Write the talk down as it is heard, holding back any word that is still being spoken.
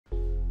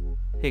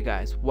Hey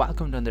guys,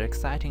 welcome to another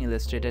exciting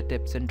Illustrator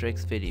tips and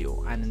tricks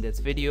video, and in this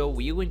video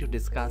we are going to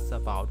discuss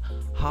about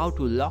how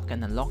to lock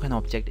and unlock an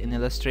object in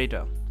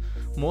Illustrator.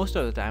 Most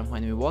of the time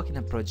when we work in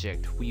a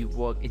project, we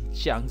work in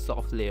chunks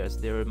of layers.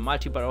 There are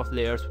multiple of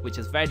layers which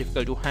is very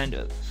difficult to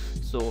handle.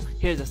 So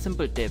here's a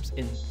simple tips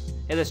in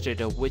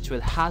Illustrator which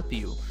will help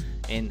you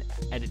in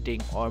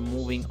editing or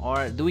moving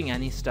or doing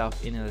any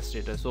stuff in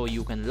Illustrator. So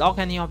you can lock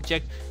any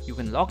object, you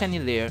can lock any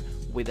layer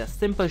with a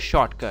simple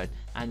shortcut,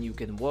 and you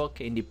can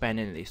work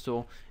independently.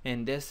 So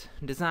in this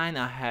design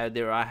I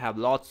have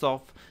lots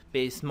of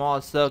very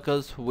small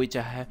circles which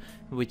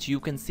you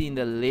can see in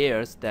the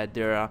layers that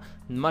there are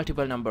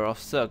multiple number of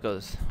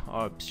circles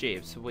or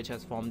shapes which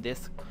has formed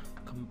this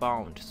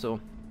compound. So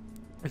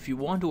if you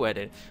want to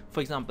edit, for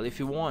example, if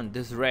you want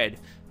this red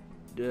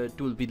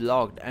to be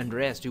locked and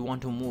rest you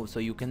want to move, so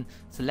you can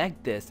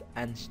select this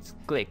and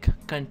click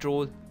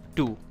Ctrl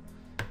 2.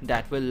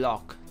 That will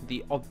lock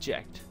the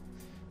object.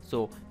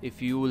 So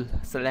if you will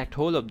select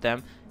all of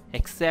them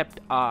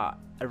except a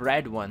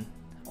red one,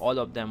 all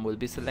of them will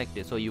be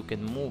selected, so you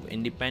can move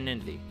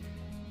independently.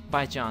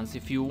 By chance,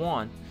 if you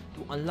want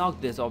to unlock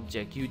this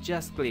object, you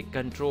just click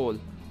Ctrl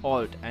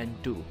Alt and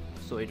 2,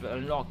 so it will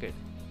unlock it.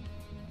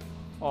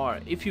 Or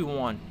if you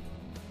want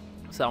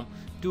some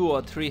 2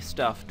 or 3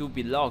 stuff to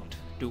be locked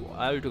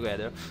all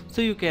together,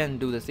 so you can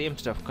do the same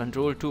stuff,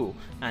 Ctrl 2,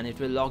 and it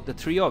will lock the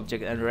 3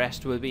 objects and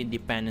rest will be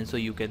independent, so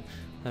you can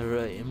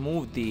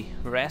remove the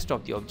rest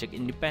of the object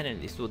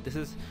independently. So this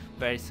is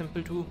very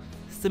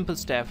simple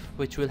step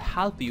which will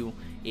help you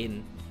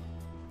in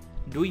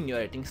doing your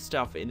editing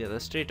stuff in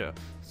Illustrator.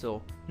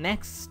 So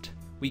next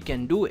we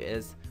can do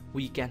is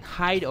we can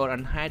hide or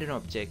unhide an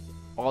object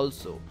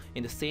also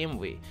in the same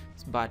way,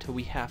 but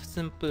we have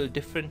simple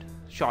different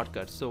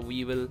shortcuts, so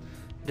we will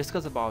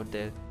discuss about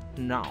that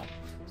now.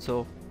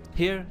 So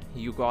here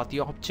you got the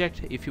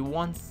object. If you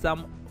want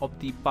some of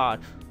the part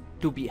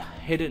to be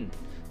hidden,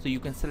 so you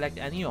can select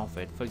any of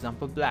it, for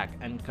example black,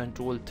 and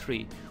Ctrl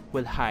 3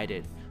 will hide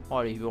it.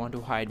 Or if you want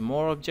to hide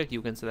more object,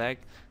 you can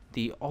select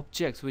the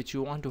objects which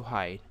you want to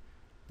hide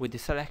with the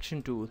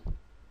selection tool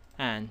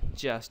and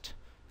just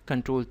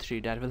Ctrl 3,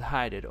 that will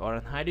hide it. Or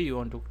unhide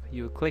it,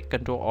 you click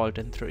Ctrl Alt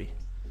and 3.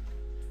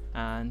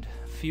 And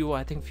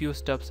I think few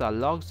steps are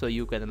locked, so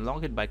you can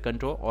unlock it by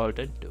Ctrl Alt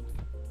and 2.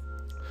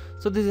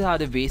 So these are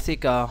the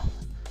basic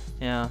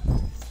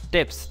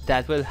tips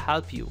that will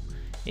help you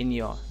in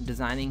your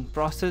designing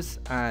process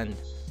and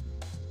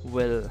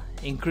will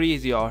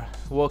increase your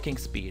working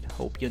speed.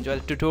 Hope you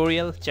enjoyed the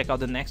tutorial. Check out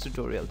the next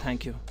tutorial.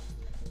 Thank you.